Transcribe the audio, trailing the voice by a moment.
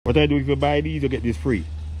What I do, if you buy these, you get this free.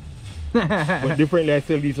 But differently, I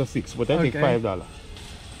sell these for $6, but I take $5.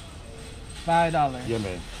 $5. Yeah,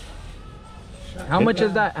 man. How much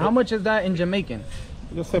is that? How much is that in Jamaican?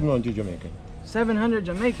 Just 700 Jamaican. 700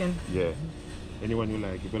 Jamaican. Yeah. Anyone you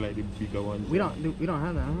like, if you like the bigger ones. We don't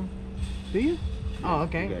have that, huh? Do you? Yeah, oh,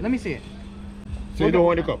 okay. Let me see it. So you don't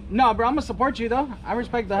want the cup? No, bro. I'm gonna support you though. I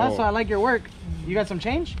respect the hustle. I like your work. You got some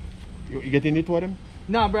change? You getting it for them?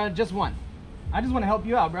 No, bro. Just one. I just want to help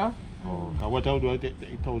you out, bro. Oh. And what I'll do, I take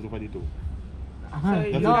 8,000 for the two. So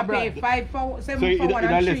you gotta pay 7 for one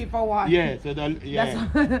and 3 for one. Yeah, so that, yeah.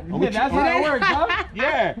 That's how that works, bro.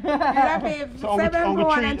 Yeah. You gotta pay 7 for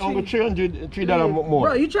one and 3. $3 more.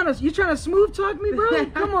 Bro, you trying to smooth talk me, bro?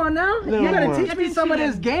 Come on now. You gotta teach me some of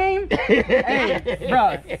this game. Hey,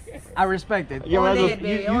 bro, I respect it.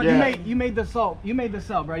 Yeah, You made the salt. You made the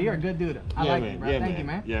salt, bro. You're a good dude. I like it, bro. Thank you,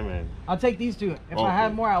 man. Yeah, man. I'll take these two. If I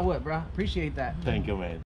had more, I would, bro. Appreciate that. Thank you, man.